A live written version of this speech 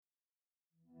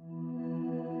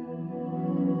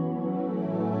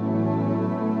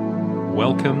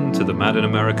welcome to the Mad in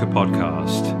America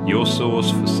podcast, your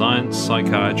source for science,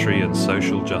 psychiatry, and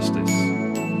social justice.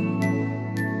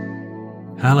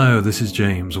 Hello, this is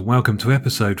James, and welcome to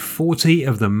episode 40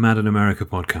 of the Mad in America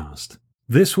podcast.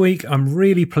 This week, I'm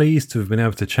really pleased to have been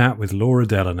able to chat with Laura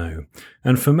Delano,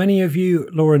 and for many of you,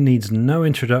 Laura needs no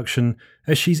introduction,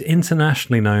 as she's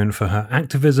internationally known for her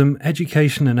activism,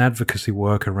 education and advocacy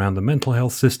work around the mental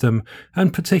health system,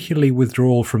 and particularly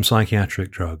withdrawal from psychiatric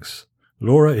drugs.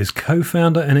 Laura is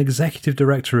co-founder and executive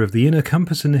director of the Inner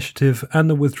Compass Initiative and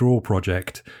the Withdrawal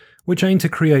Project, which aim to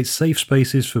create safe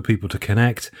spaces for people to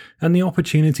connect and the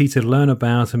opportunity to learn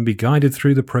about and be guided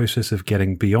through the process of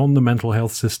getting beyond the mental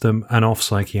health system and off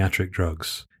psychiatric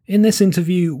drugs. In this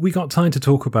interview, we got time to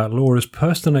talk about Laura's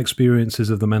personal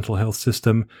experiences of the mental health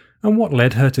system and what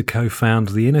led her to co-found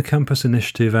the Inner Compass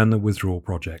Initiative and the Withdrawal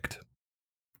Project.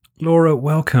 Laura,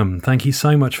 welcome. Thank you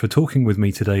so much for talking with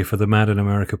me today for the Mad in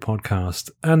America podcast,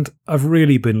 and I've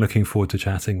really been looking forward to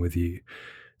chatting with you.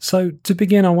 So, to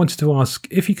begin, I wanted to ask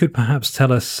if you could perhaps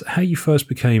tell us how you first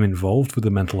became involved with the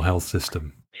mental health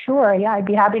system. Sure, yeah, I'd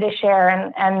be happy to share,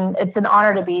 and it's an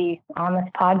honor to be on this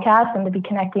podcast and to be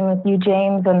connecting with you,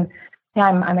 James, and yeah,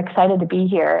 I'm excited to be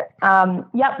here.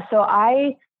 So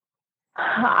I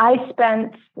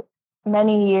spent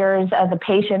many years as a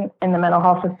patient in the mental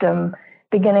health system,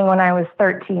 beginning when I was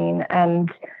 13,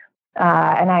 and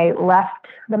I left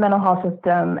the mental health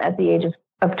system at the age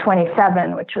of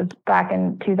 27, which was back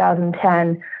in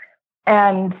 2010.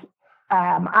 And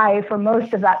I, for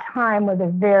most of that time, was a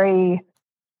very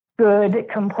good,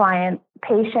 compliant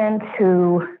patient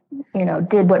who,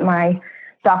 did what my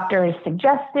doctors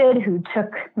suggested, who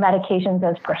took medications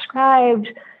as prescribed,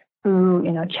 who,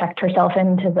 checked herself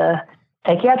into the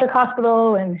psychiatric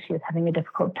hospital and she was having a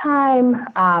difficult time.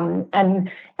 And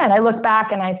I look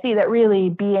back and I see that really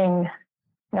being,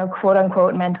 quote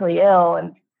unquote, mentally ill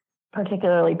and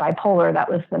particularly bipolar, that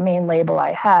was the main label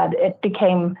I had. It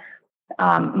became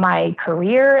my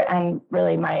career and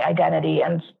really my identity.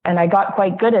 And I got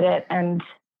quite good at it. And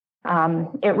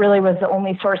it really was the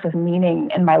only source of meaning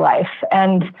in my life.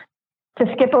 And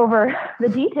to skip over the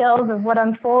details of what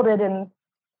unfolded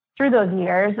through those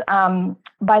years,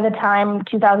 by the time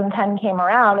 2010 came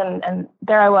around, and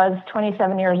there I was,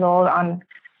 27 years old, on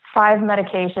 5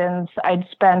 medications. I'd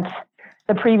spent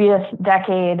the previous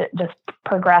decade just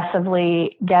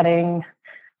progressively getting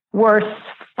worse,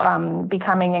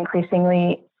 becoming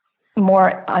increasingly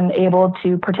more unable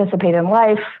to participate in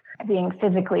life, being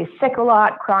physically sick a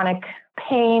lot, chronic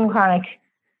pain, chronic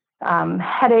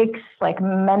headaches, like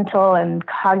mental and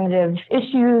cognitive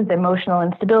issues, emotional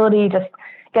instability, just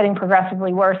getting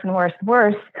progressively worse and worse and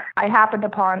worse. I happened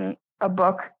upon a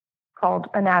book called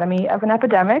Anatomy of an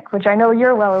Epidemic, which I know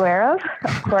you're well aware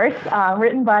of course,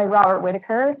 written by Robert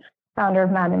Whitaker, founder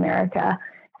of Mad in America.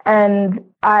 And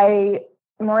I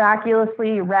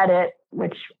miraculously read it,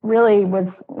 which really was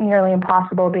nearly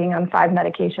impossible being on 5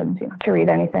 medications, to read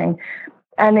anything.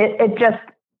 And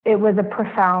it was a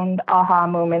profound aha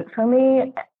moment for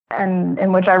me, and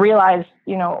in which I realized,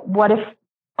 what if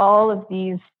all of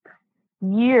these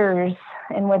years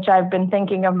in which I've been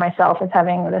thinking of myself as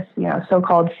having this,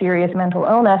 so-called serious mental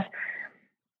illness,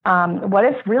 what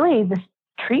if really this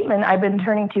treatment I've been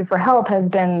turning to for help has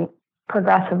been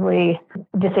progressively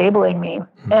disabling me?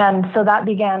 And so that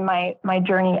began my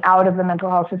journey out of the mental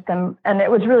health system. And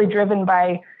it was really driven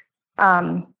by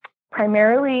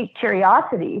primarily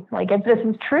curiosity. Like, if this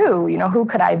is true, who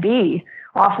could I be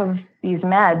off of these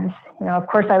meds? Of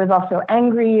course, I was also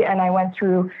angry, and I went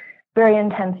through very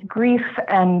intense grief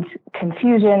and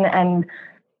confusion and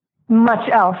much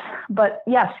else. But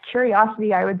yes,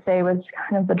 curiosity, I would say, was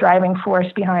kind of the driving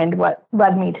force behind what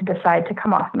led me to decide to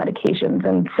come off medications.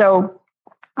 And so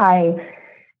I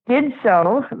did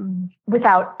so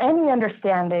without any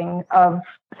understanding of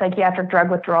psychiatric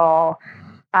drug withdrawal.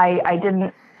 I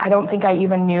don't think I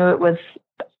even knew it was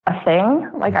a thing.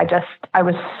 Like, I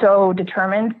was so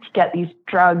determined to get these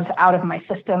drugs out of my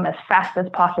system as fast as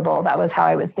possible. That was how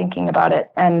I was thinking about it.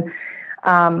 And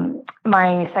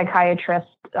my psychiatrist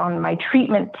on my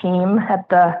treatment team at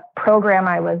the program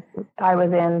I was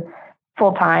in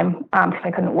full time, because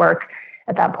I couldn't work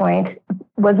at that point,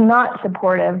 was not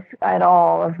supportive at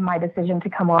all of my decision to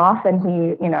come off. And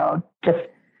he, just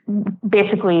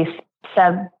basically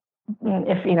said,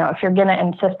 if you're going to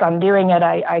insist on doing it,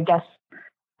 I guess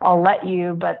I'll let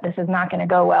you, but this is not going to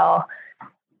go well.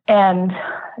 And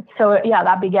so,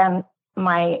 that began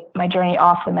my journey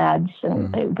off the meds.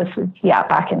 And this was,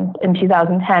 back in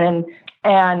 2010.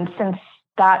 And since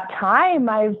that time,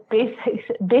 I've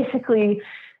basically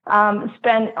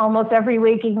spent almost every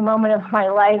waking moment of my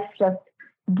life just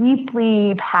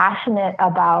deeply passionate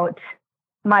about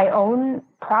my own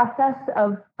process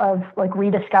of like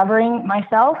rediscovering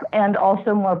myself, and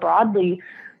also more broadly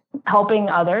helping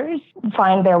others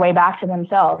find their way back to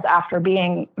themselves after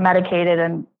being medicated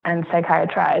and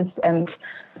psychiatrized.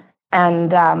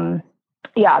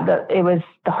 It was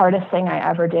the hardest thing I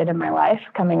ever did in my life,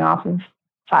 coming off of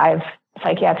 5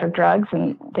 psychiatric drugs,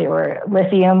 and they were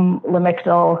Lithium,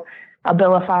 Lamictal,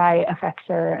 Abilify,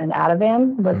 Effexor, and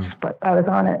Ativan was what I was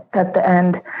on at the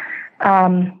end.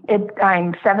 I'm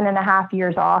 7.5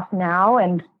 years off now,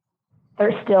 and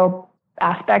there's still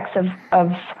aspects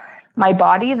of my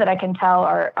body that I can tell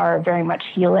are very much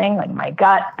healing, like my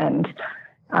gut, and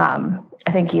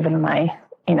I think even my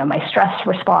stress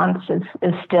response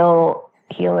is still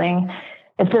healing.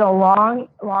 It's been a long,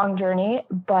 long journey,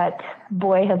 but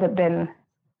boy, has it been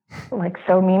like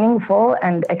so meaningful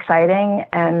and exciting,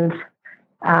 and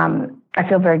I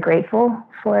feel very grateful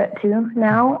for it too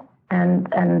now.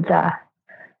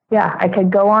 I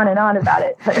could go on and on about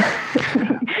it, but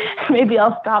maybe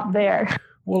I'll stop there.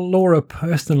 Well, Laura,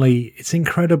 personally, it's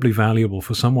incredibly valuable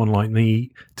for someone like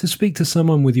me to speak to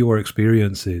someone with your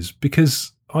experiences,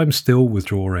 because I'm still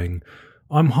withdrawing.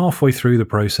 I'm halfway through the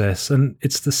process, and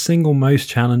it's the single most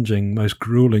challenging, most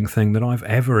grueling thing that I've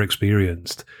ever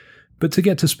experienced. But to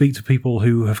get to speak to people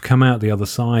who have come out the other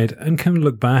side and can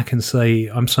look back and say,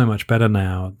 I'm so much better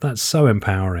now, that's so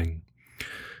empowering.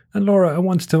 And Laura, I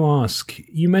wanted to ask,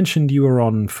 you mentioned you were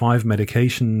on 5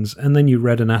 medications and then you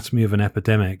read Anatomy of an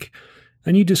Epidemic,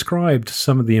 and you described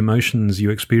some of the emotions you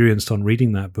experienced on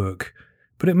reading that book.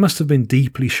 But it must have been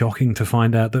deeply shocking to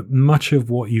find out that much of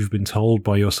what you've been told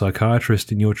by your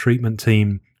psychiatrist in your treatment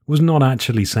team was not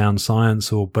actually sound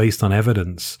science or based on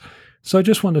evidence. So I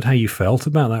just wondered how you felt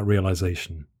about that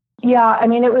realization. Yeah, I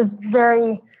mean, it was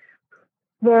very,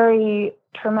 very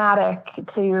traumatic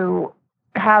to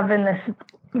have in this,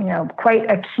 quite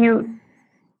acute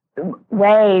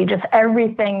way, just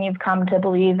everything you've come to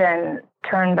believe in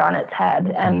turned on its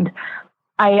head. And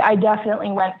I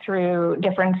definitely went through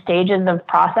different stages of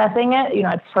processing it.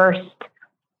 At first,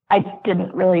 I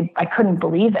couldn't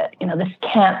believe it. This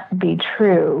can't be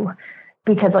true,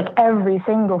 because like every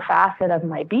single facet of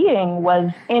my being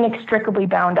was inextricably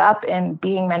bound up in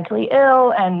being mentally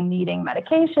ill and needing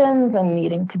medications and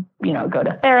needing to, go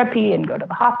to therapy and go to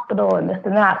the hospital and this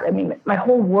and that. I mean, my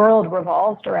whole world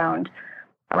revolved around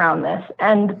this.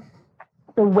 And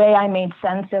the way I made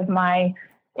sense of my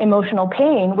emotional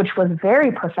pain, which was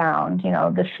very profound,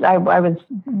 I was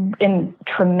in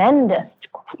tremendous,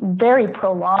 very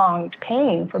prolonged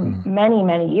pain for many,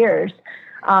 many years.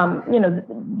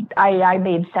 I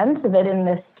made sense of it in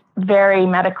this very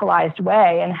medicalized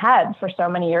way and had for so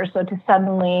many years. So to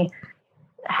suddenly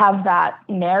have that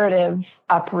narrative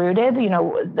uprooted,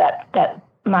 that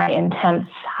my intense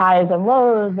highs and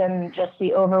lows and just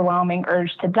the overwhelming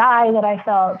urge to die that I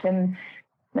felt, and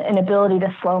the inability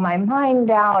to slow my mind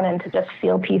down and to just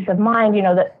feel peace of mind,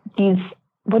 that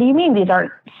what do you mean these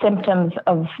aren't symptoms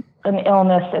of an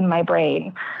illness in my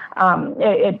brain?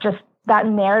 It just, that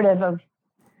narrative of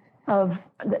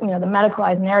the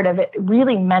medicalized narrative, it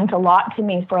really meant a lot to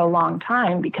me for a long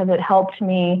time, because it helped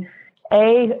me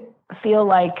feel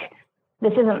like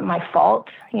this isn't my fault.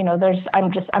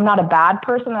 I'm not a bad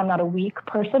person. I'm not a weak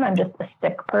person. I'm just a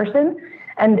sick person.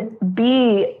 And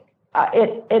B,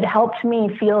 it helped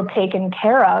me feel taken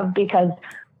care of, because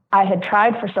I had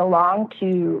tried for so long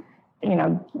to,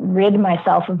 rid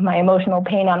myself of my emotional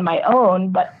pain on my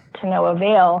own, but to no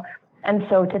avail. And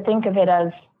so to think of it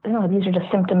as, these are just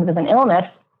symptoms of an illness,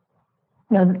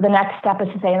 the next step is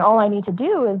to say, and all I need to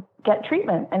do is get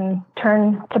treatment and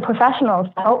turn to professionals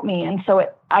to help me. And so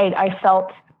I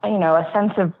felt, a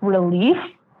sense of relief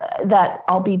that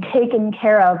I'll be taken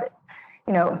care of,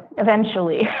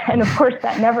 eventually. And of course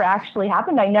that never actually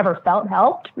happened. I never felt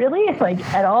helped really,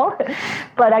 at all.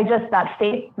 But that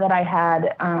faith that I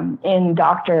had in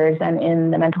doctors and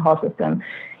in the mental health system,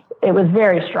 it was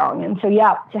very strong. And so,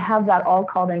 to have that all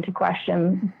called into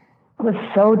question was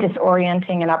so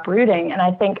disorienting and uprooting. And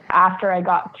I think after I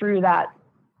got through that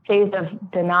phase of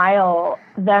denial,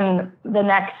 then the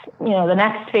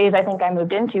next phase I think I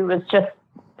moved into was just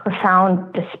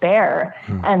profound despair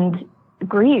and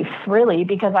grief, really,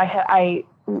 because I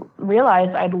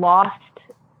realized I'd lost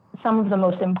some of the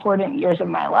most important years of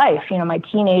my life, my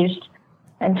teenage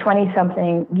and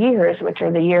 20-something years, which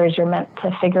are the years you're meant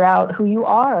to figure out who you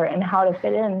are and how to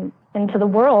fit into the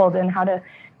world and how to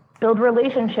build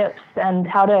relationships and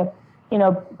how to,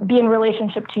 be in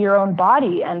relationship to your own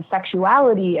body and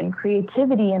sexuality and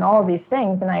creativity and all of these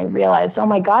things. And I realized, oh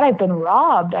my God, I've been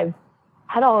robbed. I've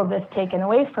had all of this taken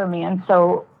away from me. And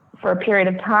so for a period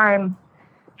of time,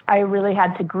 I really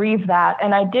had to grieve that.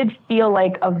 And I did feel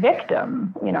like a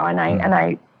victim, and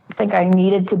I think I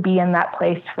needed to be in that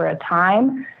place for a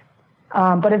time.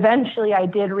 But eventually I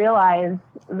did realize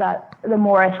that the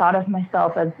more I thought of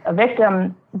myself as a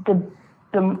victim, the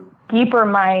deeper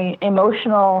my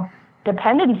emotional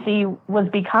dependency was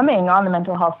becoming on the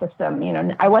mental health system.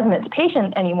 I wasn't its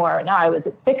patient anymore. Now I was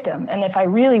its victim. And if I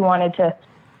really wanted to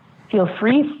feel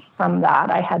free from that,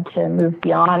 I had to move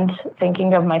beyond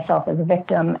thinking of myself as a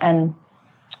victim. And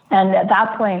at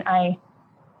that point, I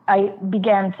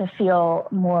began to feel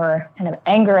more kind of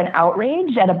anger and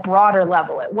outrage at a broader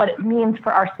level at what it means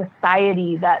for our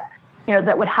society that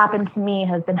what happened to me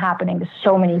has been happening to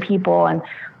so many people, and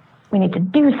we need to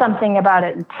do something about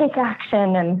it and take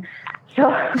action. And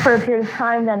so for a period of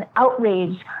time, then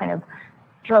outrage kind of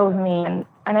drove me, and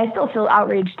I still feel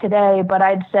outraged today, but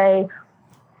I'd say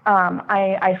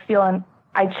I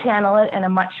channel it in a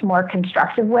much more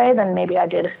constructive way than maybe I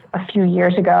did a few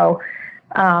years ago.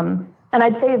 And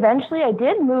I'd say eventually I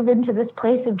did move into this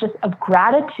place of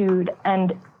gratitude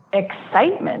and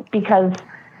excitement, because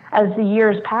as the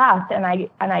years passed and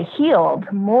I healed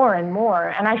more and more,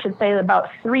 and I should say that about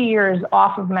 3 years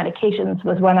off of medications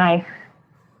was when I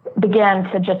began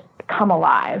to just come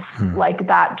alive. Like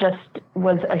that just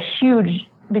was a huge,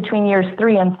 between years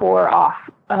 3 and 4 off,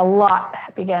 a lot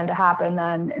began to happen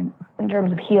then in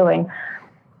terms of healing.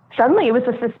 Suddenly it was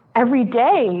just this every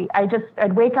day.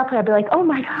 I'd wake up and I'd be like, oh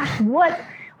my gosh, what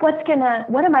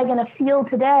am I gonna feel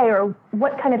today? Or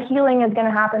what kind of healing is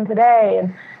gonna happen today?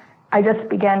 And I just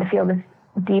began to feel this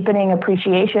deepening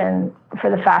appreciation for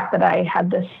the fact that I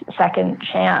had this second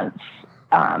chance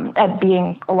at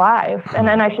being alive. And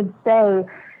then I should say,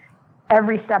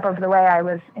 every step of the way, I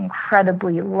was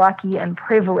incredibly lucky and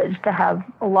privileged to have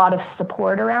a lot of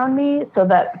support around me so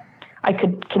that I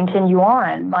could continue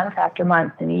on month after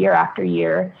month and year after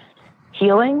year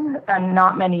healing. And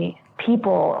not many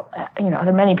people, there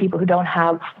are many people who don't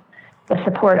have the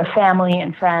support of family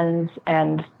and friends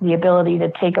and the ability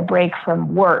to take a break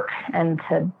from work and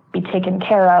to be taken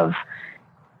care of.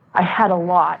 I had a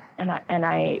lot, and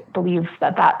I believe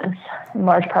that is in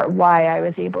large part why I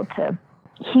was able to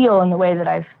heal in the way that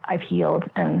I've healed.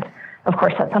 And of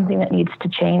course, that's something that needs to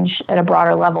change at a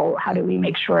broader level. How do we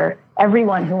make sure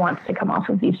everyone who wants to come off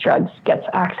of these drugs gets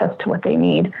access to what they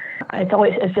need?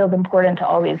 It feels important to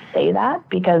always say that,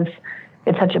 because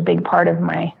it's such a big part of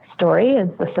my story is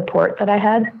the support that I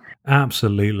had.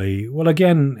 Absolutely. Well,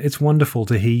 again, it's wonderful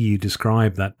to hear you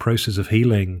describe that process of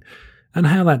healing and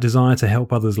how that desire to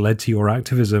help others led to your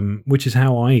activism, which is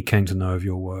how I came to know of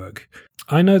your work.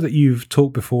 I know that you've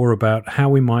talked before about how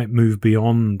we might move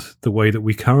beyond the way that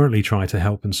we currently try to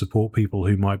help and support people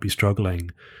who might be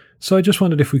struggling. So I just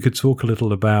wondered if we could talk a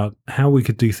little about how we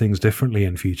could do things differently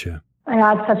in future.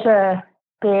 That's such a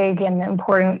big and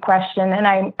important question. And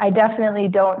I definitely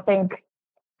don't think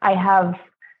I have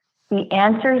the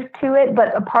answers to it,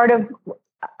 but a part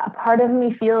of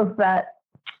me feels that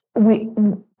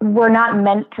we're not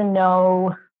meant to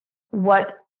know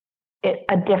what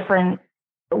a different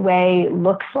way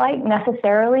looks like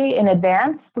necessarily in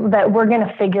advance, that we're going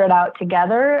to figure it out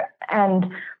together, and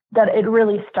that it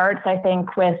really starts, I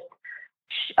think, with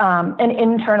an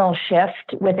internal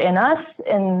shift within us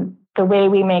in the way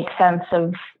we make sense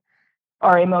of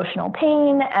our emotional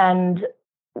pain and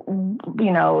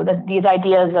these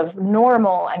ideas of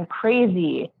normal and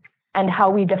crazy, and how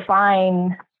we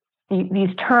define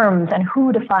these terms and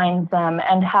who defines them,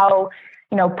 and how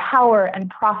power and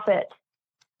profit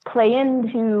play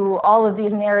into all of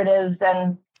these narratives.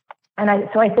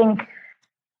 So I think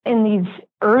in these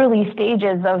early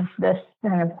stages of this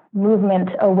kind of movement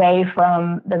away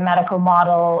from the medical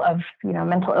model of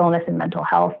mental illness and mental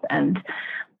health, and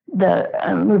the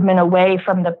movement away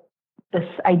from this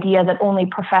idea that only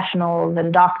professionals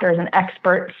and doctors and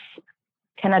experts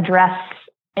can address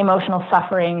emotional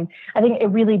suffering, I think it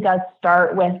really does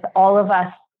start with all of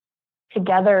us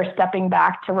together stepping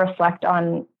back to reflect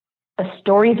on the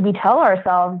stories we tell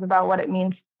ourselves about what it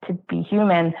means to be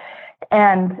human.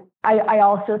 And I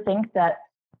also think that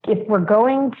if we're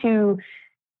going to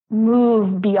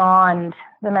move beyond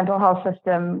the mental health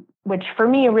system, which for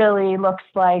me really looks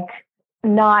like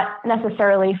not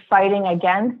necessarily fighting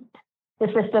against the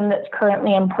system that's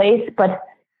currently in place, but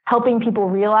helping people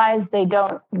realize they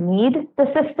don't need the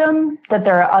system, that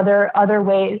there are other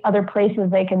ways, other places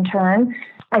they can turn.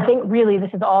 I think really this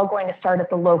is all going to start at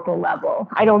the local level.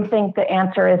 I don't think the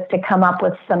answer is to come up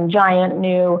with some giant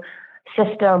new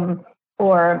system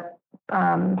or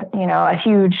a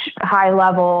huge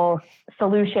high-level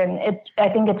solution. I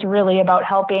think it's really about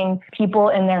helping people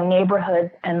in their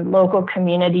neighborhoods and local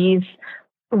communities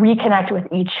reconnect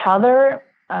with each other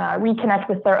reconnect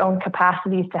with their own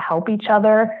capacities to help each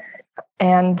other,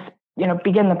 and,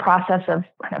 begin the process of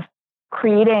kind of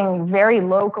creating very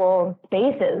local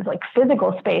spaces, like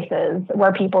physical spaces,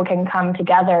 where people can come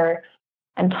together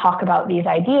and talk about these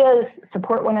ideas,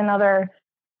 support one another.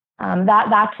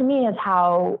 That to me is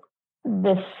how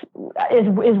this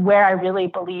is where I really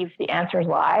believe the answers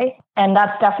lie. And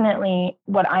that's definitely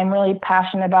what I'm really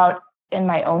passionate about in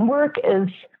my own work, is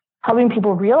helping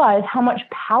people realize how much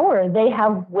power they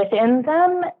have within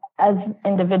them as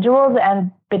individuals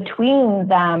and between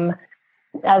them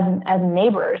as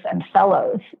neighbors and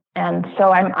fellows. And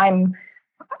so I'm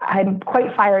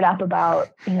quite fired up about,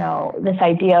 this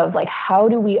idea of like, how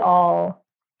do we all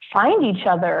find each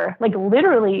other, like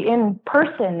literally in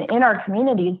person in our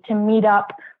communities, to meet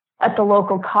up at the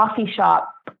local coffee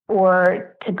shop,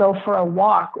 or to go for a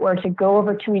walk, or to go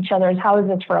over to each other's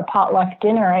houses for a potluck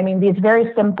dinner. I mean, these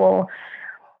very simple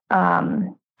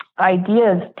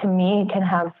ideas to me can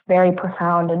have very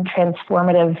profound and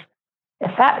transformative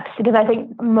effects, because I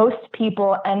think most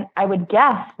people, and I would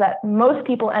guess that most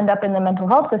people, end up in the mental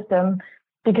health system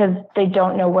because they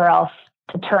don't know where else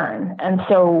to turn. And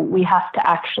so we have to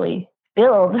actually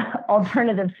build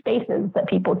alternative spaces that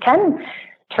people can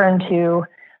turn to,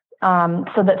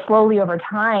 so that slowly over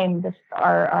time,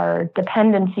 our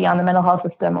dependency on the mental health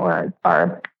system, or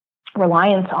our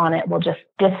reliance on it, will just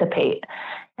dissipate.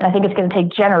 And I think it's going to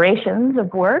take generations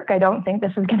of work. I don't think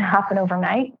this is going to happen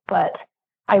overnight, but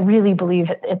I really believe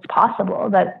it's possible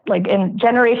that, like, in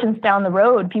generations down the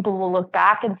road, people will look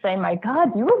back and say, my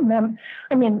God, you remember,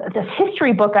 this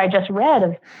history book I just read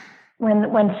of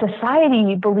when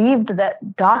society believed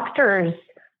that doctors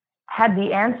had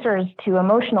the answers to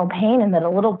emotional pain and that a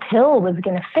little pill was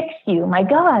going to fix you. My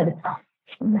God,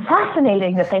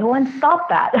 fascinating that they once thought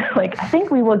that. Like, I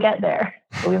think we will get there,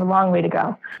 but we have a long way to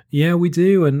go. Yeah, we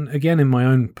do. And again, in my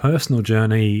own personal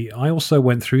journey, I also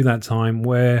went through that time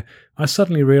where I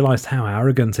suddenly realized how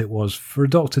arrogant it was for a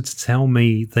doctor to tell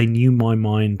me they knew my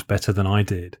mind better than I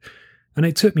did. And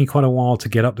it took me quite a while to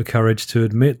get up the courage to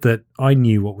admit that I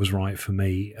knew what was right for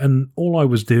me, and all I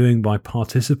was doing by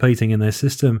participating in their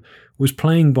system was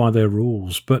playing by their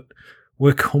rules. But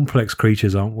we're complex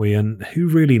creatures, aren't we? And who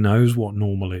really knows what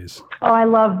normal is? Oh,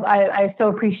 I so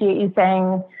appreciate you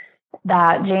saying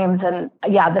that, James. And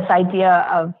yeah, this idea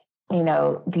of,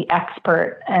 the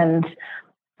expert, and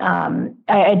I'm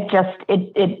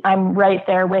right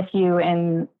there with you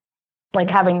in, like,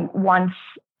 having once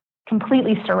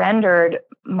completely surrendered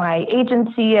my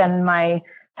agency and my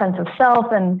sense of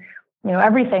self and,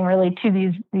 everything really to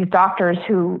these doctors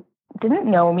who didn't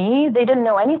know me. They didn't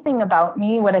know anything about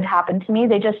me, what had happened to me.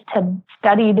 They just had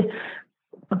studied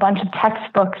a bunch of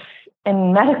textbooks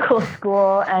in medical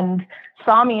school and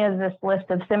saw me as this list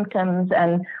of symptoms,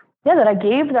 and that I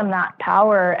gave them that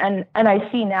power. And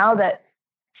I see now that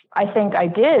I think I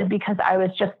did because I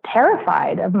was just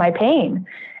terrified of my pain.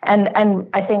 And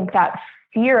I think that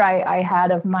fear I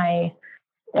had of my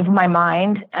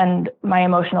mind and my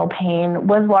emotional pain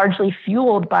was largely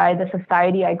fueled by the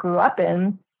society I grew up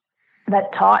in,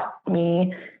 that taught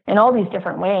me in all these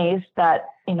different ways that,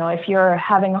 if you're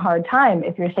having a hard time,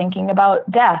 if you're thinking about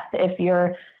death, if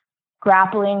you're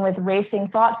grappling with racing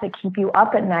thoughts that keep you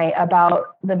up at night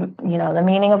about the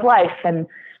meaning of life, and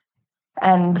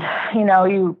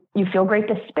you feel great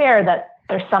despair that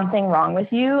there's something wrong with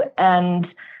you and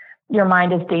your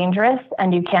mind is dangerous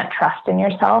and you can't trust in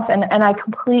yourself. And I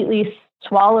completely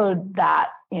swallowed that,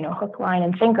 hook, line,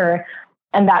 and sinker.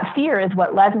 And that fear is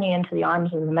what led me into the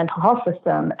arms of the mental health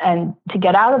system. And to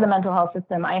get out of the mental health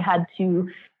system, I had to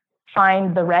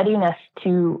find the readiness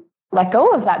to let go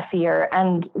of that fear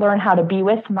and learn how to be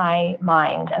with my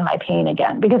mind and my pain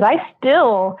again. Because I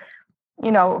still,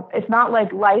 it's not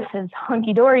like life is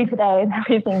hunky-dory today and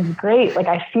everything's great. Like,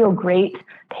 I feel great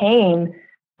pain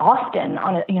often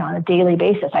on a daily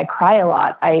basis. I cry a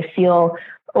lot. I feel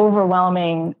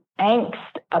overwhelming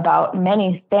angst about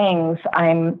many things.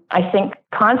 I think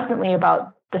constantly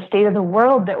about the state of the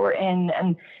world that we're in,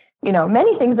 and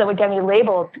many things that would get me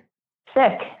labeled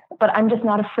sick, but I'm just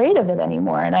not afraid of it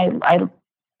anymore. And I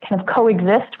kind of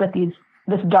coexist with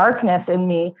this darkness in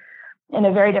me in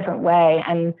a very different way.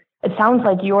 And it sounds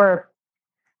like you're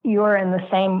in the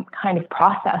same kind of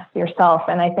process yourself.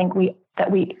 And I think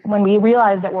when we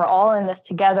realize that we're all in this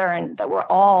together and that we're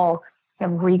all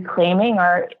kind of reclaiming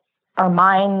our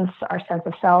minds, our sense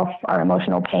of self, our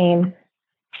emotional pain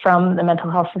from the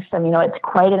mental health system, it's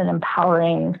quite an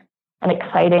empowering and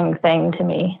exciting thing to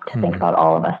me to think about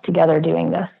all of us together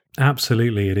doing this.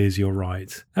 Absolutely, it is. You're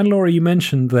right. And Laura, you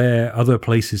mentioned there are other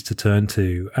places to turn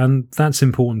to, and that's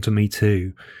important to me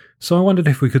too. So I wondered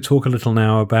if we could talk a little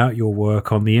now about your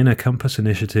work on the Inner Compass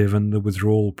Initiative and the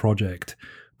Withdrawal Project,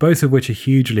 both of which are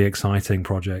hugely exciting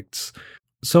projects.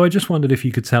 So I just wondered if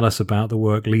you could tell us about the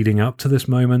work leading up to this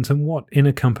moment and what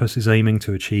Inner Compass is aiming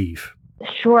to achieve.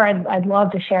 Sure, I'd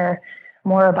love to share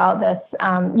more about this.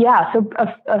 So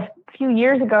a few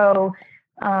years ago,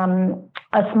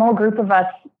 a small group of us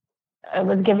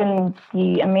was given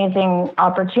the amazing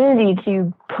opportunity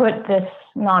to put this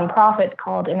nonprofit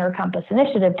called Inner Compass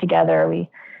Initiative together. We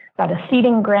got a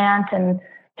seeding grant, and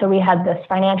so we had this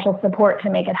financial support to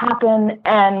make it happen.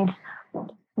 And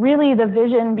really the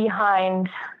vision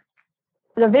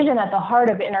at the heart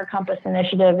of Inner Compass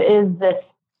Initiative is this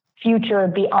future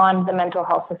beyond the mental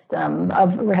health system of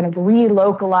kind of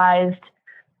relocalized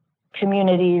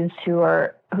communities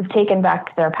who've taken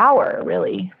back their power,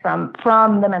 really, from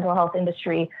the mental health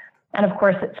industry. And of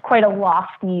course, it's quite a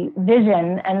lofty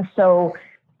vision. And so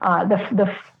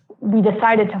we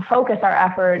decided to focus our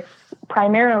efforts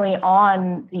primarily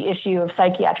on the issue of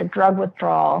psychiatric drug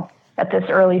withdrawal at this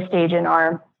early stage in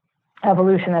our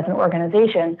evolution as an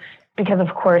organization, because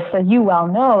of course, as you well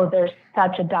know, there's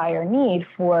such a dire need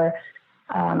for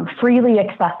freely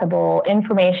accessible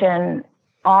information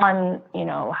on,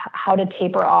 how to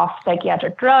taper off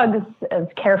psychiatric drugs as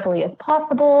carefully as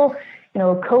possible,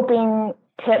 coping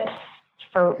tips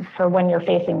for when you're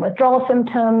facing withdrawal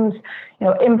symptoms,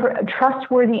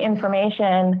 trustworthy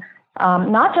information,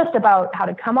 not just about how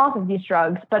to come off of these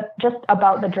drugs, but just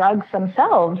about the drugs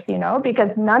themselves, because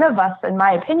none of us, in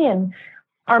my opinion,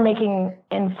 are making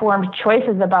informed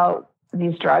choices about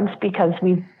these drugs because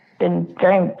we've been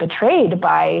very betrayed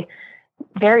by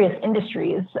various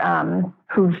industries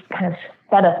who've kind of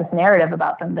fed us this narrative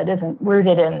about them that isn't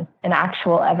rooted in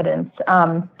actual evidence.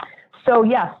 So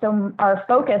our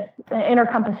focus, Inner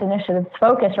Compass Initiative's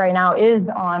focus right now is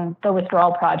on the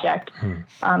Withdrawal Project.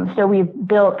 So we've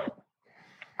built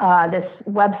this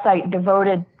website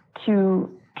devoted to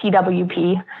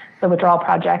TWP, the Withdrawal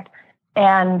Project,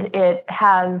 and it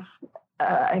has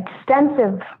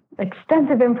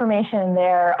extensive information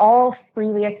there, all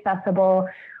freely accessible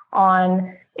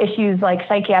on issues like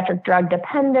psychiatric drug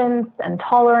dependence and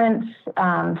tolerance,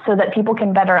 so that people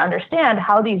can better understand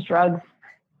how these drugs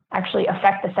actually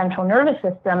affect the central nervous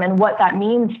system and what that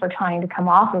means for trying to come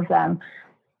off of them.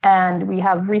 And we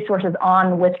have resources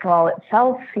on withdrawal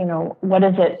itself. What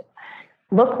does it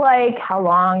look like? How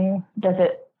long does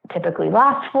it typically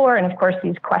last for? And of course,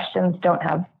 these questions don't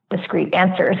have discrete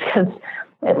answers because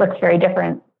it looks very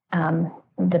different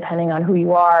depending on who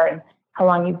you are and how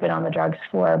long you've been on the drugs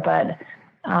for. But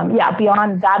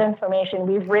beyond that information,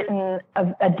 we've written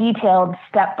a detailed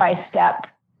step-by-step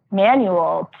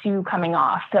manual to coming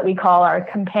off that we call our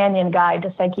companion guide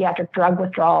to psychiatric drug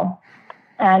withdrawal.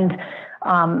 And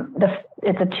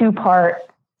it's a 2-part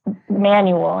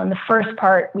manual. And the first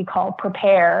part we call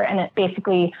prepare, and it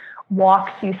basically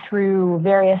walks you through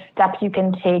various steps you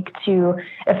can take to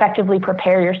effectively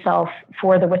prepare yourself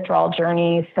for the withdrawal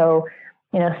journey. So,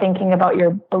 thinking about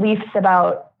your beliefs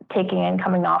about taking and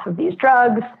coming off of these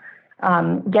drugs,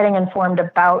 getting informed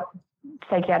about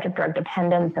psychiatric drug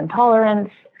dependence and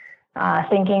tolerance,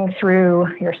 thinking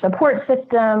through your support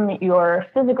system, your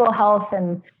physical health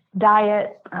and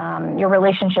diet, your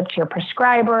relationship to your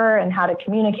prescriber and how to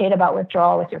communicate about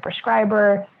withdrawal with your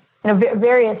prescriber,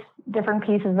 various different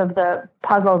pieces of the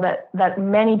puzzle that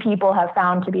many people have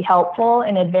found to be helpful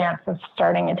in advance of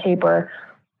starting a taper.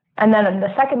 And then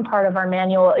the second part of our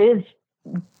manual is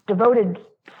devoted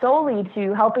solely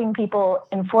to helping people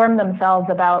inform themselves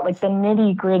about the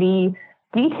nitty-gritty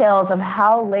details of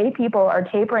how lay people are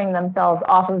tapering themselves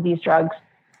off of these drugs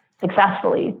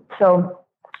successfully. So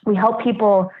we help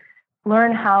people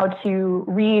learn how to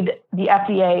read the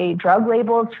FDA drug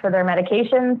labels for their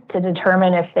medications to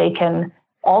determine if they can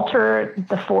alter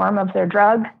the form of their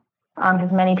drug,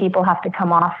 because many people have to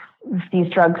come off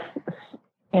these drugs,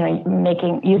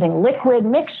 using liquid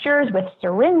mixtures with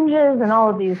syringes and all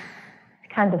of these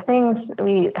kinds of things.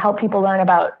 We help people learn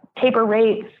about taper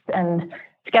rates and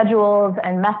schedules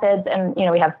and methods, and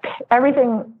we have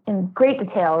everything in great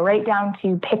detail, right down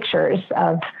to pictures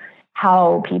of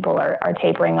how people are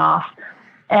tapering off.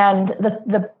 And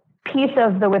the piece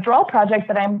of the Withdrawal Project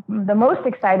that I'm the most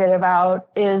excited about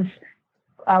is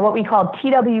what we call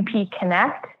TWP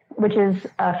Connect, which is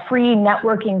a free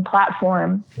networking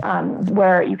platform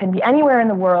where you can be anywhere in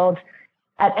the world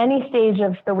at any stage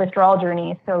of the withdrawal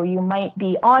journey. So you might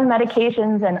be on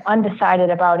medications and undecided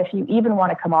about if you even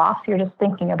want to come off. You're just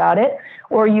thinking about it.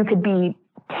 Or you could be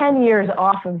 10 years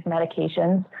off of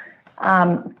medications.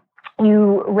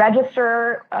 You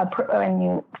register and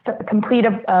you complete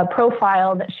a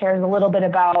profile that shares a little bit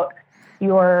about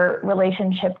your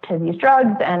relationship to these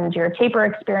drugs and your taper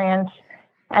experience.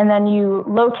 And then you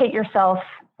locate yourself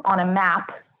on a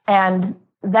map, and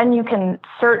then you can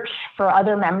search for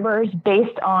other members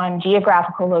based on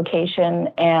geographical location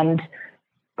and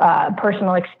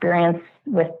personal experience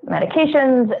with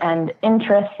medications and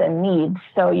interests and needs.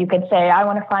 So you could say, I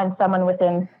want to find someone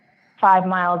within 5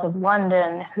 miles of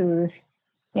London who's,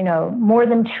 more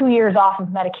than 2 years off of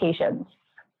medications.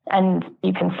 And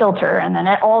you can filter, and then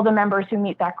all the members who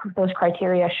meet those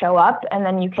criteria show up, and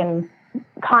then you can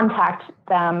contact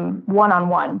them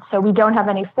one-on-one. So we don't have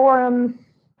any forums.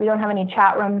 We don't have any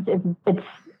chat rooms. It's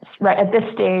right at this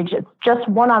stage, it's just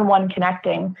one-on-one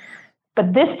connecting.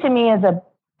 But this to me is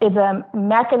a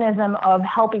mechanism of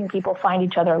helping people find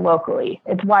each other locally.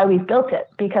 It's why we've built it,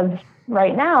 because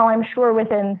right now I'm sure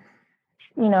within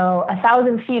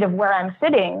 1,000 feet of where I'm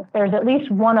sitting, there's at least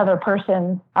one other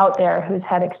person out there who's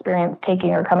had experience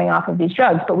taking or coming off of these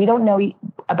drugs, but we don't know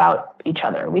about each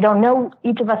other. We don't know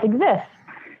each of us exists.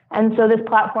 And so this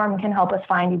platform can help us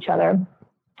find each other.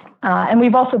 And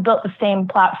we've also built the same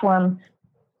platform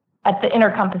at the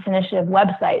Intercompass Initiative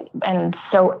website. And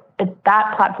so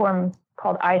that platform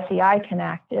called ICI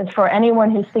Connect is for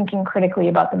anyone who's thinking critically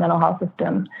about the mental health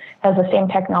system. It has the same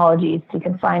technologies. You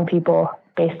can find people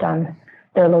based on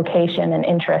their location and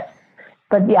interests.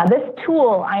 But yeah, this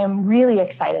tool I am really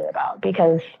excited about,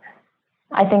 because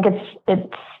I think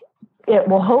it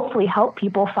will hopefully help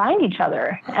people find each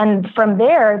other. And from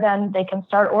there, then they can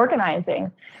start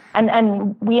organizing.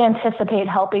 And we anticipate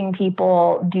helping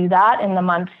people do that in the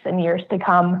months and years to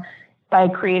come by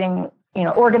creating,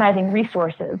 organizing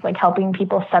resources, like helping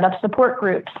people set up support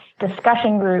groups,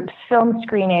 discussion groups, film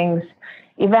screenings,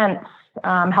 events,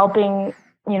 helping,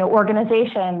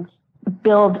 organizations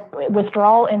build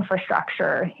withdrawal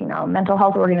infrastructure, mental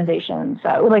health organizations.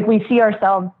 We see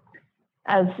ourselves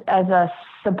as a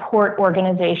support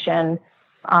organization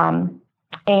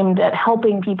aimed at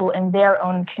helping people in their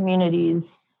own communities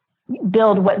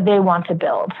build what they want to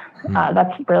build.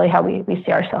 That's really how we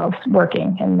see ourselves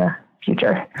working in the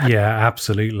future. Yeah,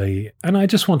 absolutely. And I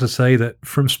just want to say that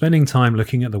from spending time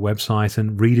looking at the website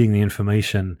and reading the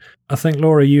information, I think,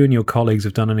 Laura, you and your colleagues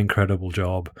have done an incredible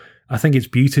job. I think it's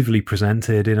beautifully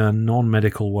presented in a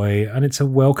non-medical way, and it's a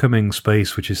welcoming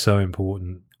space, which is so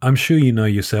important. I'm sure you know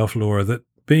yourself, Laura, that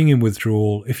being in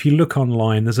withdrawal, if you look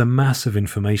online, there's a massive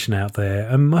information out there,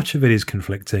 and much of it is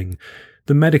conflicting.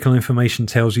 The medical information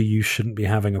tells you shouldn't be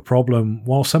having a problem,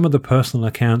 while some of the personal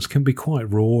accounts can be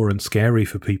quite raw and scary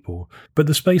for people. But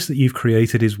the space that you've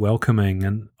created is welcoming,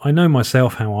 and I know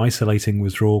myself how isolating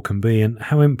withdrawal can be and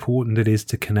how important it is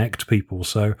to connect people.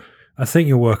 So I think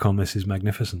your work on this is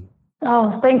magnificent.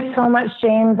 Oh, thanks so much,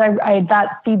 James.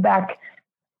 That feedback,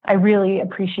 I really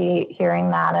appreciate hearing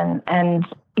that. And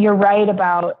you're right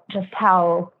about just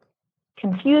how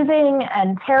confusing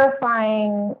and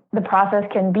terrifying the process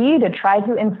can be to try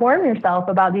to inform yourself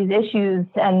about these issues.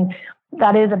 And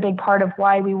that is a big part of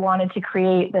why we wanted to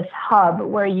create this hub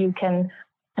where you can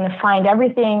kind of find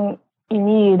everything you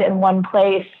need in one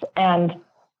place. And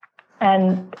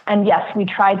yes, we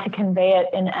tried to convey it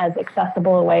in as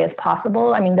accessible a way as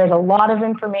possible. I mean, there's a lot of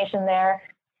information there.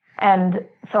 And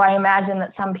so I imagine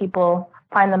that some people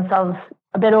find themselves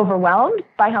a bit overwhelmed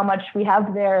by how much we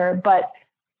have there, but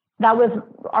that was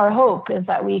our hope, is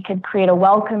that we could create a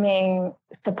welcoming,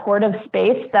 supportive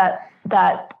space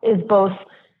that is both,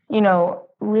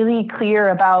 really clear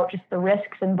about just the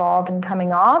risks involved in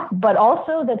coming off, but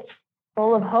also that's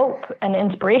full of hope and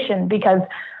inspiration. Because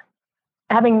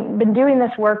having been doing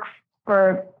this work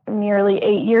for nearly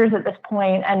 8 years at this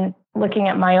point and looking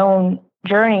at my own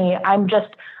journey,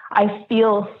 I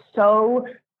feel so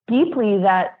deeply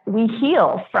that we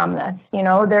heal from this.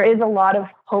 There is a lot of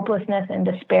hopelessness and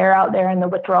despair out there in the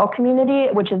withdrawal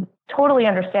community, which is totally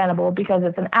understandable because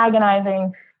it's an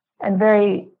agonizing and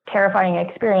very terrifying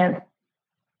experience.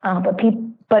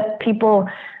 But people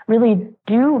really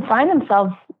do find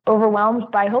themselves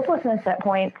overwhelmed by hopelessness at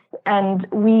points, and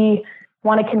we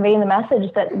want to convey the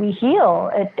message that we heal.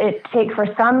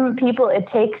 For some people, it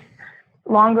takes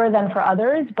longer than for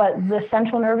others, but the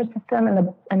central nervous system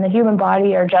and the human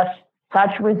body are just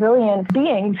such resilient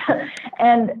beings,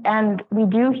 and we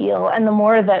do heal. And the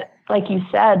more that, like you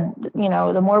said,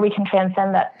 the more we can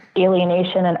transcend that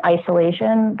alienation and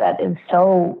isolation that is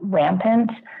so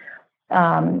rampant,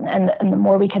 and the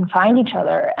more we can find each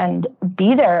other and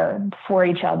be there for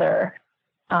each other,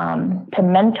 to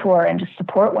mentor and to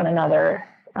support one another,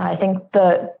 I think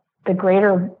the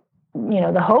greater,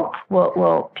 the hope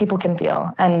will people can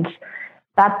feel. And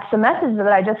that's the message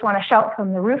that I just want to shout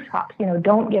from the rooftops.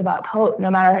 Don't give up hope,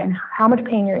 no matter how much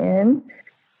pain you're in.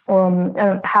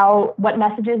 what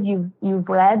messages you've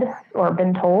read or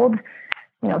been told.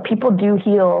 People do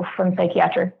heal from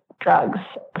psychiatric drugs,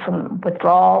 from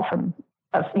withdrawal,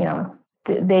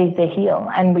 they heal,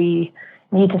 and we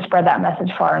need to spread that message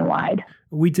far and wide.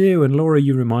 We do, and Laura,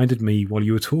 you reminded me while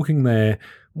you were talking there,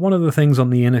 one of the things on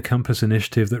the Inner Compass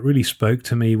initiative that really spoke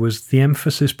to me was the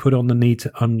emphasis put on the need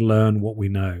to unlearn what we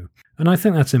know. And I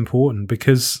think that's important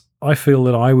because I feel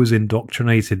that I was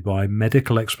indoctrinated by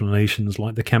medical explanations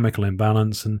like the chemical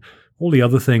imbalance and all the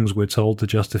other things we're told to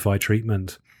justify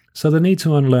treatment. So the need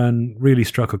to unlearn really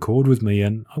struck a chord with me,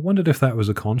 and I wondered if that was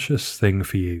a conscious thing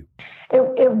for you.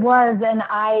 It was, and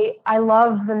I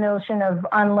love the notion of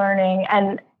unlearning.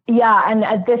 And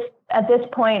at this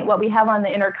point, what we have on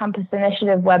the Inner Compass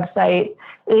Initiative website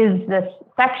is this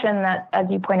section that, as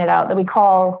you pointed out, that we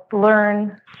call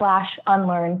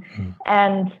Learn/Unlearn.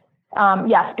 And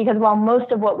yes, because while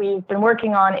most of what we've been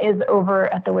working on is over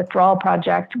at the Withdrawal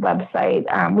Project website,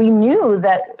 we knew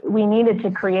that we needed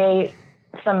to create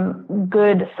some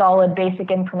good, solid,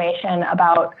 basic information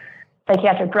about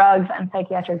psychiatric drugs and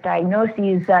psychiatric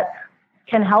diagnoses that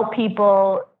can help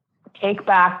people take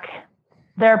back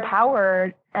their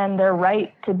power and their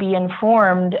right to be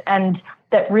informed, and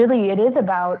that really it is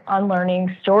about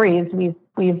unlearning stories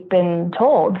we've been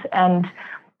told. And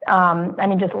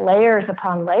just layers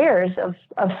upon layers of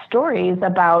stories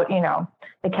about,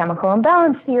 the chemical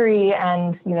imbalance theory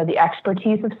and, the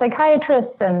expertise of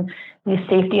psychiatrists and the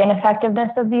safety and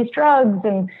effectiveness of these drugs.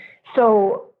 And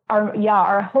so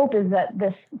our hope is that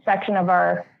this section of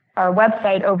our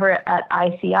website over at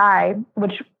ICI,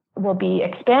 which will be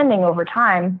expanding over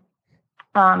time,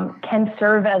 can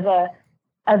serve as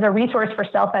a resource for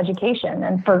self-education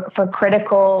and for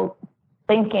critical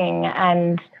thinking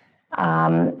and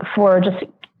for just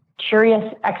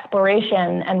curious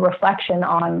exploration and reflection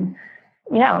on,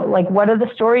 what are the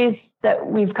stories that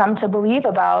we've come to believe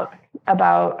about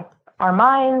our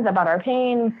minds, about our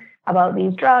pain, about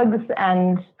these drugs,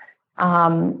 and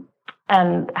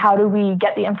how do we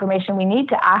get the information we need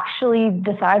to actually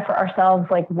decide for ourselves,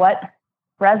 what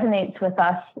resonates with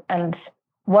us and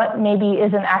what maybe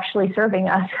isn't actually serving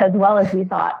us as well as we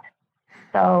thought.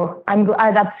 So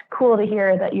that's cool to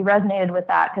hear that you resonated with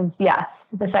that, because yes,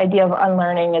 this idea of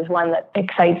unlearning is one that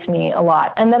excites me a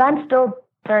lot, and that I'm still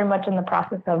very much in the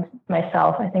process of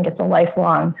myself. I think it's a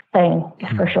lifelong thing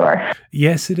for sure.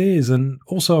 Yes, it is. And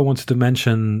also I wanted to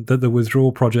mention that the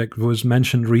Withdrawal Project was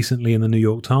mentioned recently in the New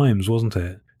York Times, wasn't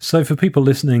it? So for people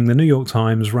listening, the New York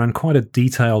Times ran quite a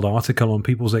detailed article on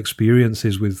people's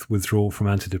experiences with withdrawal from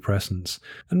antidepressants.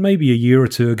 And maybe a year or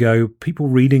two ago, people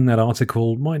reading that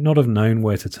article might not have known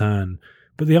where to turn.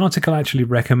 But the article actually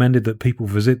recommended that people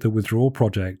visit the Withdrawal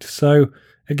Project. So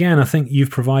again, I think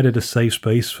you've provided a safe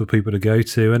space for people to go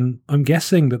to, and I'm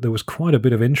guessing that there was quite a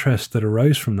bit of interest that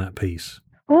arose from that piece.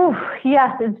 Ooh,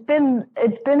 yes, it's been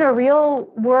a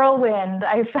real whirlwind.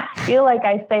 I feel like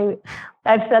I've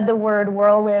said the word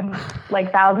whirlwind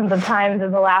like thousands of times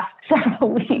in the last several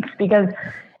weeks, because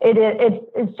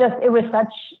it was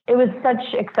such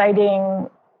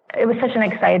an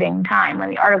exciting time when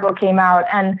the article came out,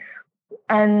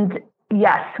 and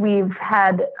yes, we've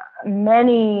had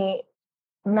many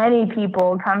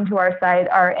people come to our site.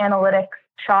 Our analytics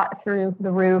shot through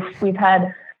the roof. We've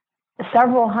had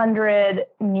several hundred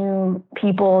new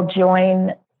people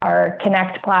join our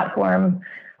Connect platform,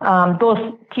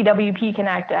 both TWP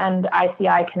Connect and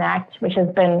ICI Connect, which has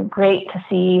been great to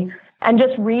see. And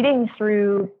just reading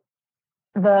through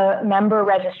the member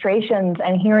registrations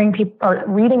and hearing people or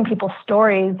reading people's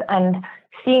stories and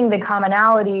seeing the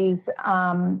commonalities,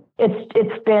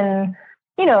 it's been,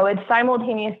 it's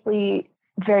simultaneously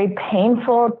very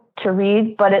painful to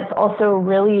read, but it's also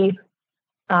really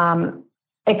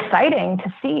exciting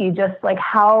to see just like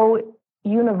how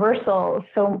universal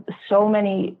so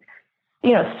many,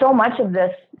 so much of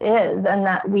this is, and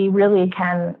that we really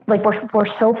can, we're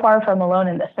so far from alone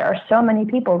in this. There are so many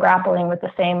people grappling with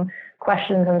the same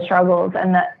questions and struggles,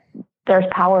 and that there's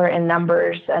power in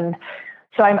numbers. And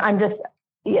so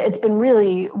it's been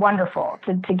really wonderful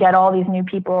to get all these new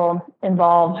people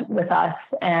involved with us.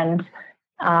 And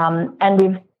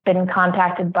we've been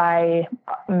contacted by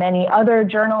many other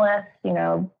journalists,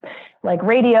 like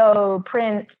radio,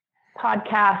 print,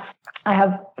 podcasts. I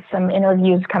have some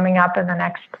interviews coming up in the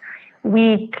next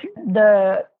week.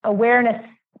 The awareness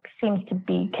seems to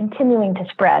be continuing to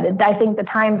spread. I think the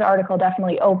Times article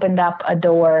definitely opened up a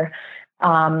door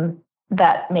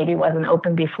that maybe wasn't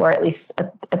open before, at least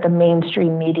at the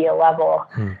mainstream media level.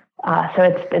 So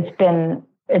it's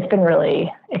it's been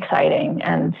really exciting.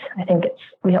 And I think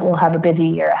we'll have a busy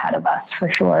year ahead of us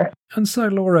for sure. And so,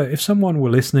 Laura, if someone were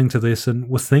listening to this and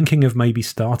were thinking of maybe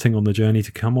starting on the journey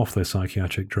to come off their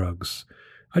psychiatric drugs,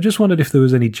 I just wondered if there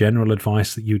was any general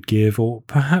advice that you'd give, or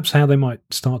perhaps how they might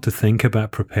start to think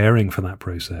about preparing for that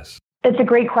process. It's a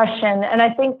great question. And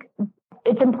I think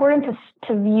it's important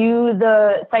to view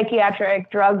the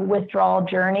psychiatric drug withdrawal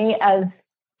journey as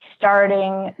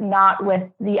starting not with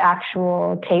the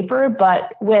actual taper,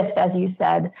 but with, as you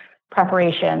said,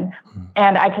 preparation.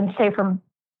 And I can say from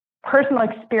personal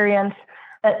experience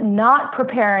that not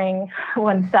preparing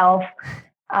oneself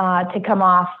to come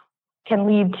off can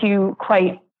lead to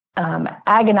quite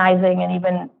agonizing and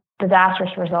even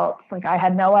disastrous results. Like, I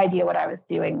had no idea what I was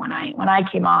doing when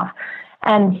I came off.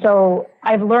 And so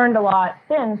I've learned a lot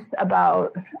since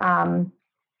about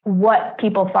what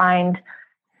people find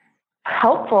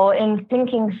helpful in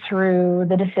thinking through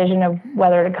the decision of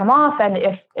whether to come off, and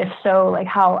if so, like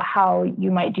how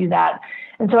you might do that.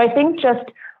 And so I think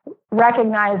just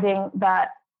recognizing that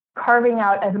carving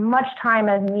out as much time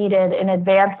as needed in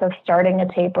advance of starting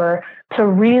a taper to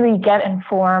really get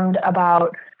informed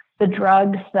about the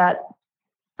drugs that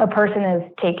a person is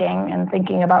taking and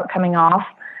thinking about coming off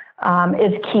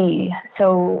is key.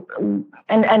 So,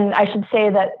 and I should say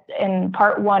that in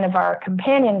part 1 of our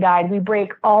companion guide, we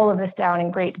break all of this down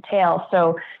in great detail.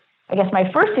 So I guess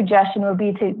my first suggestion would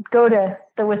be to go to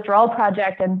the Withdrawal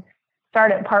Project and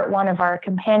start at part 1 of our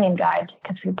companion guide,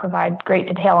 because we provide great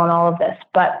detail on all of this.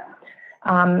 But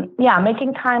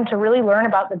making time to really learn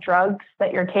about the drugs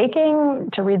that you're taking,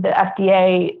 to read the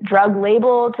FDA drug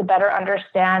label, to better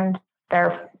understand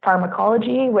their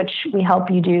pharmacology, which we help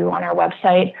you do on our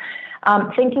website.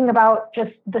 Thinking about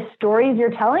just the stories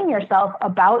you're telling yourself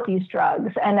about these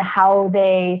drugs and how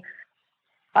they,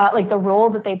 like the role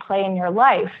that they play in your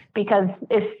life. Because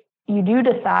if you do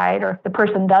decide, or if the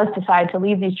person does decide to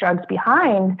leave these drugs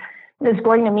behind, it's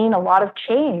going to mean a lot of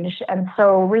change. And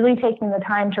so really taking the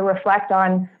time to reflect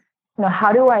on,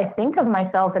 how do I think of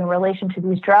myself in relation to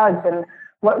these drugs, and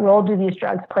what role do these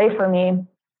drugs play for me?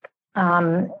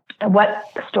 What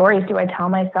stories do I tell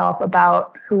myself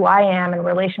about who I am in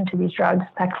relation to these drugs?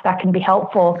 That can be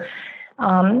helpful.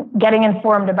 Getting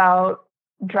informed about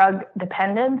drug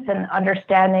dependence and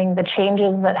understanding the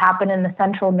changes that happen in the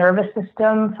central nervous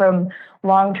system from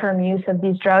long-term use of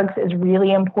these drugs is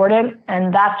really important.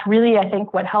 And that's really, I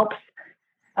think, what helps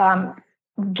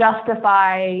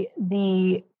justify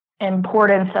the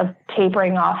importance of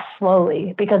tapering off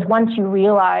slowly. Because once you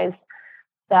realize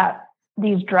that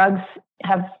these drugs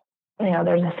have,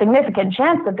 there's a significant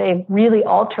chance that they've really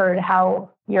altered how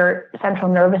your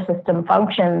central nervous system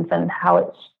functions and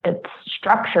how it's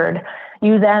structured,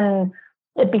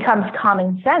 it becomes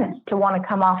common sense to want to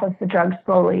come off of the drugs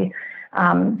slowly.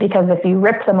 Because if you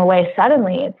rip them away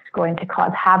suddenly, it's going to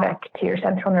cause havoc to your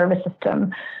central nervous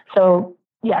system. So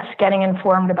yes, getting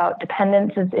informed about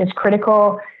dependence is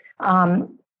critical.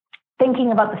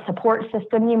 Thinking about the support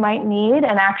system you might need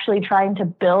and actually trying to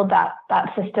build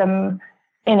that system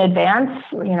in advance,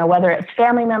 whether it's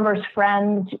family members,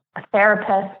 friends, a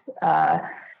therapist, a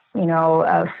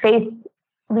faith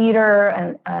leader,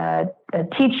 and a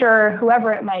teacher,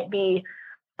 whoever it might be.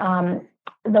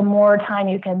 The more time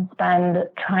you can spend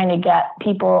trying to get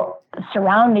people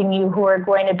surrounding you who are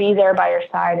going to be there by your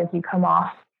side as you come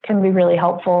off can be really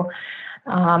helpful.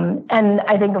 And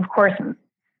I think, of course,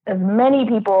 as many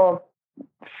people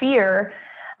fear,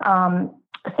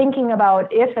 thinking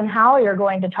about if and how you're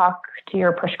going to talk to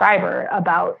your prescriber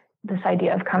about this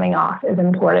idea of coming off is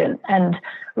important, and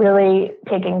really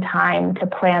taking time to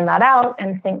plan that out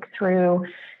and think through,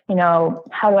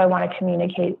 how do I want to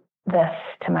communicate this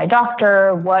to my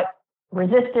doctor? What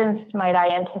resistance might I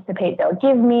anticipate they'll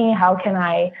give me? How can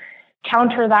I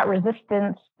counter that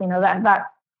resistance?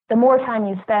 That the more time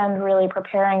you spend really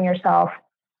preparing yourself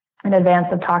in advance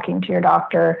of talking to your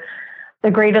doctor,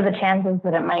 the greater the chances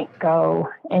that it might go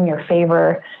in your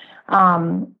favor.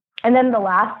 And then the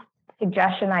last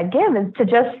suggestion I give is to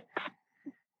just,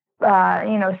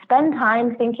 spend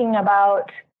time thinking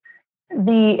about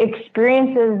the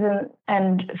experiences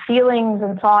and feelings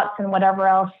and thoughts and whatever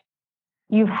else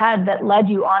you've had that led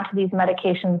you onto these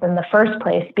medications in the first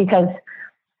place. Because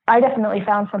I definitely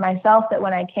found for myself that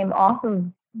when I came off of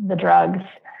the drugs,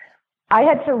 I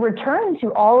had to return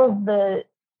to all of the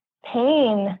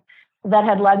pain that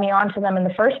had led me onto them in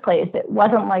the first place. It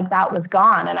wasn't like that was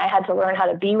gone, and I had to learn how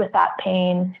to be with that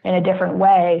pain in a different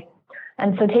way.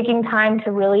 And so taking time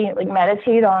to really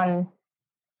meditate on,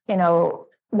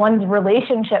 one's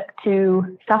relationship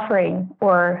to suffering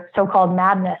or so-called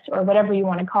madness or whatever you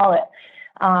want to call it,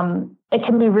 it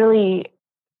can be really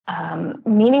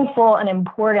meaningful and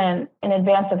important in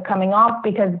advance of coming off,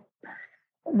 because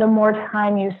the more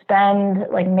time you spend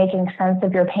like making sense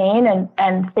of your pain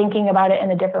and thinking about it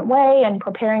in a different way and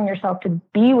preparing yourself to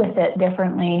be with it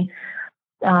differently,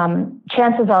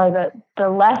 chances are that the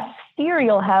less fear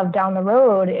you'll have down the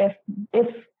road if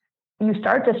you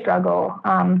start to struggle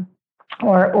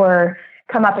or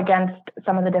come up against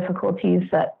some of the difficulties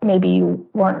that maybe you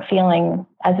weren't feeling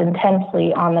as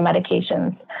intensely on the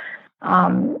medications.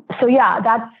 So yeah,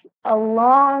 that's a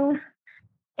long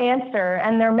answer,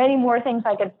 and there are many more things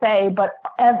I could say, but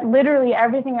literally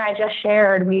everything I just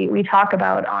shared, we talk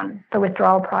about on the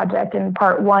Withdrawal Project in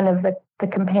part 1 of the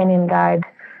companion guide,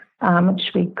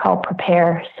 which we call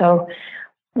Prepare. So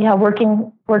yeah,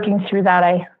 working through that,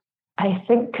 I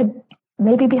think could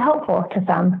maybe be helpful to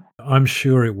some. I'm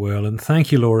sure it will. And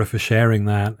thank you, Laura, for sharing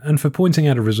that and for pointing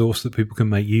out a resource that people can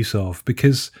make use of,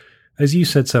 because as you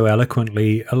said so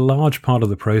eloquently, a large part of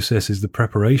the process is the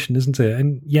preparation, isn't it?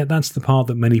 And yet that's the part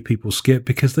that many people skip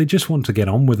because they just want to get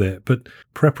on with it. But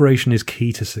preparation is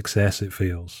key to success, it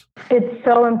feels. It's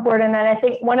so important. And I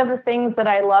think one of the things that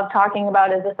I love talking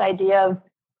about is this idea of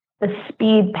the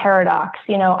speed paradox.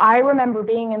 You know, I remember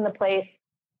being in the place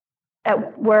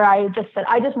where I just said,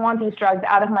 I just want these drugs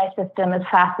out of my system as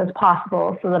fast as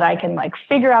possible so that I can like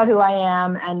figure out who I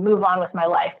am and move on with my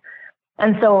life.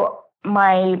 And so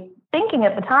my thinking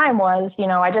at the time was, you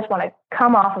know, I just want to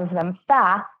come off of them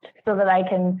fast so that I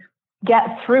can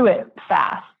get through it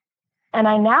fast. And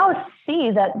I now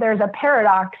see that there's a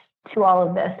paradox to all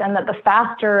of this, and that the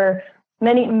faster,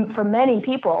 for many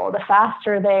people, the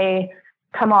faster they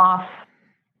come off,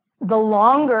 the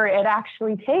longer it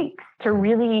actually takes to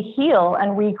really heal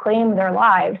and reclaim their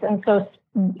lives. And so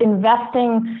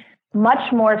investing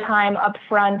much more time up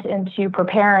front into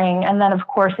preparing, and then of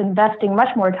course investing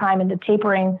much more time into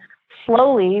tapering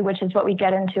slowly, which is what we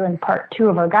get into in part 2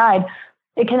 of our guide,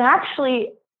 it can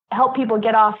actually help people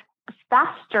get off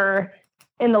faster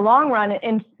in the long run.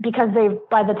 And because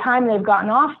by the time they've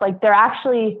gotten off, like they're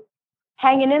actually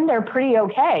hanging in there pretty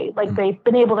okay. Like they've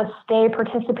been able to stay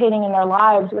participating in their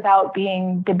lives without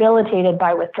being debilitated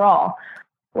by withdrawal.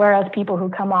 Whereas people who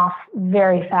come off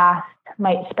very fast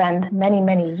might spend many,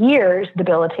 many years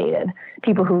debilitated.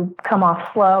 People who come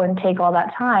off slow and take all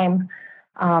that time,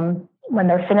 when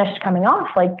they're finished coming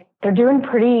off, like they're doing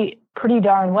pretty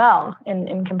darn well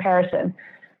in comparison.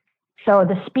 So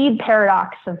the speed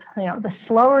paradox of, you know, the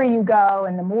slower you go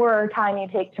and the more time you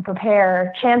take to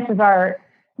prepare, chances are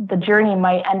the journey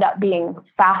might end up being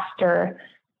faster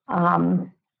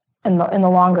in the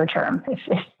longer term, if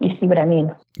you see what I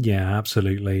mean. Yeah,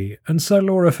 absolutely. And so,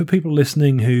 Laura, for people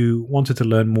listening who wanted to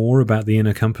learn more about the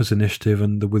Inner Compass Initiative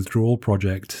and the Withdrawal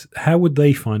Project, how would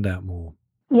they find out more?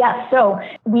 Yeah, so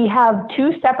we have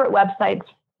 2 separate websites,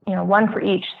 you know, one for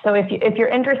each. So if you're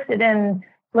interested in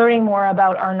learning more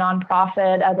about our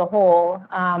nonprofit as a whole,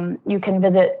 you can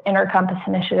visit Inner Compass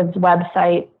Initiative's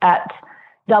website at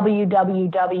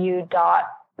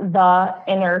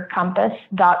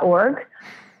www.theinnercompass.org.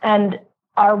 And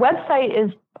our website is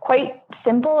quite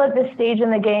simple at this stage in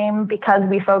the game because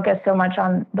we focus so much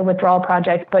on the Withdrawal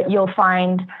Project, but you'll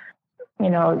find, you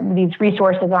know, these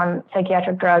resources on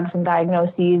psychiatric drugs and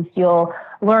diagnoses. You'll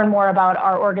learn more about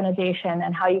our organization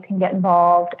and how you can get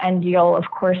involved. And you'll,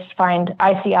 of course, find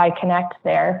ICI Connect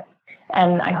there.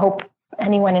 And I hope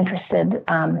anyone interested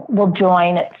will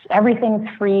join. Everything's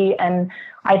free, and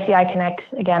ICI Connect,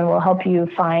 again, will help you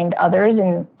find others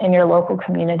in your local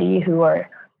community who are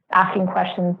asking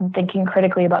questions and thinking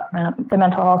critically about the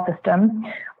mental health system.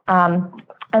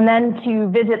 And then to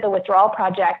visit the Withdrawal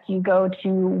Project, you go to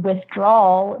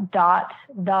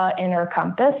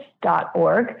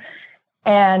withdrawal.theinnercompass.org,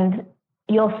 and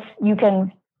you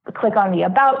can click on the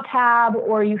About tab,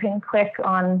 or you can click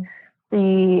on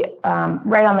the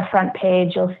right on the front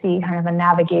page. You'll see kind of a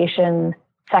navigation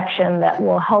section that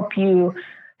will help you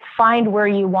find where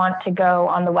you want to go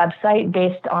on the website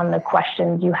based on the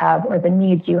questions you have or the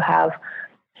needs you have.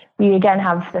 We again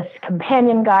have this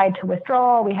companion guide to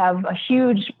withdrawal. We have a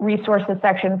huge resources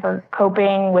section for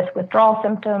coping with withdrawal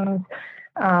symptoms.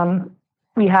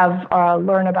 We have our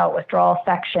Learn About Withdrawal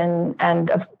section, and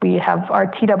we have our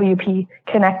TWP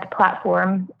Connect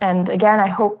platform. And again, I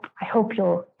hope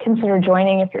you'll consider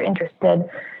joining if you're interested.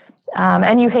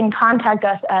 And you can contact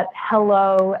us at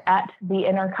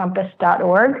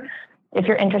hello@theinnercompass.org if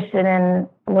you're interested in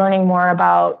learning more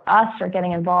about us or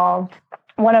getting involved.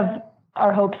 One of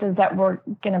our hopes is that we're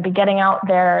going to be getting out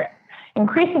there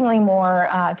increasingly more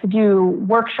to do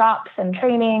workshops and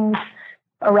trainings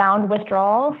around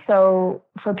withdrawal. So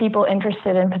for people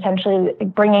interested in potentially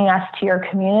bringing us to your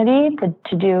community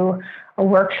to do a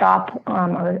workshop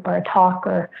or a talk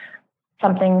or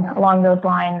something along those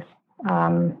lines,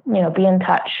 be in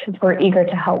touch. We're eager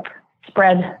to help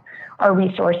spread our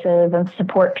resources and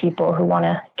support people who want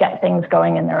to get things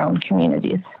going in their own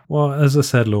communities. Well, as I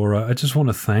said, Laura, I just want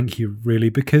to thank you really,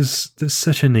 because there's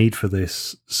such a need for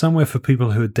this, somewhere for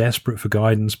people who are desperate for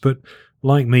guidance, but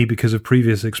like me, because of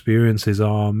previous experiences,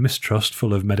 are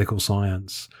mistrustful of medical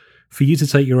science. For you to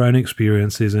take your own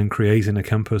experiences and creating a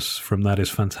compass from that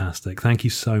is fantastic. Thank you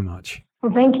so much.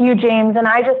 Well, thank you, James. And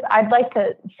I'd like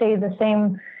to say the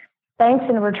same thanks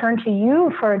in return to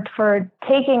you for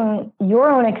taking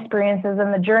your own experiences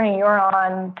and the journey you're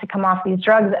on to come off these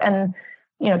drugs and,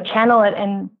 channel it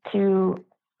into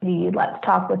the Let's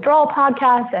Talk Withdrawal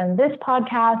podcast and this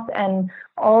podcast and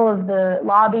all of the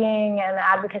lobbying and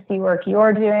advocacy work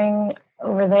you're doing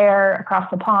over there across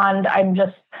the pond. I'm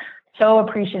just so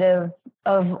appreciative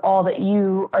of all that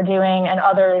you are doing and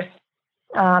others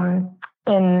in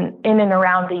and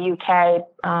around the UK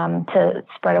to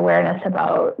spread awareness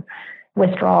about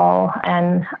withdrawal.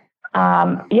 And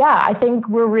I think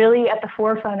we're really at the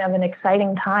forefront of an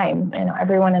exciting time,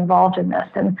 everyone involved in this.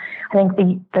 And I think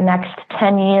the next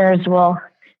 10 years will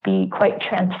be quite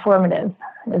transformative,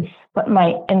 is what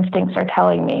my instincts are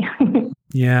telling me.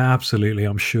 Yeah, absolutely.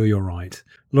 I'm sure you're right.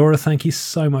 Laura, thank you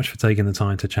so much for taking the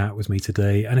time to chat with me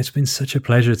today. And it's been such a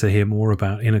pleasure to hear more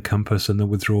about Inner Compass and the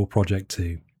Withdrawal Project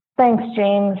too. Thanks,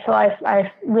 James. So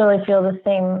I really feel the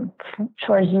same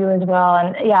towards you as well.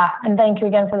 And thank you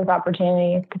again for this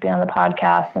opportunity to be on the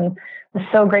podcast. And it's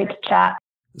so great to chat.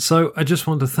 So I just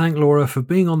want to thank Laura for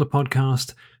being on the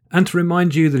podcast and to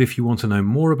remind you that if you want to know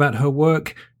more about her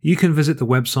work, you can visit the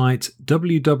website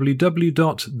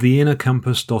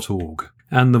www.theinnercompass.org.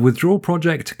 And the Withdrawal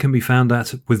Project can be found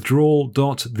at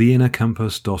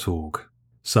withdrawal.theinnercompass.org.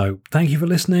 So thank you for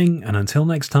listening, and until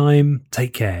next time,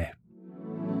 take care.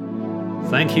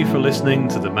 Thank you for listening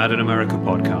to the Mad in America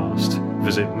podcast.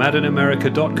 Visit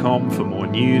madinamerica.com for more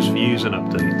news, views, and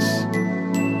updates.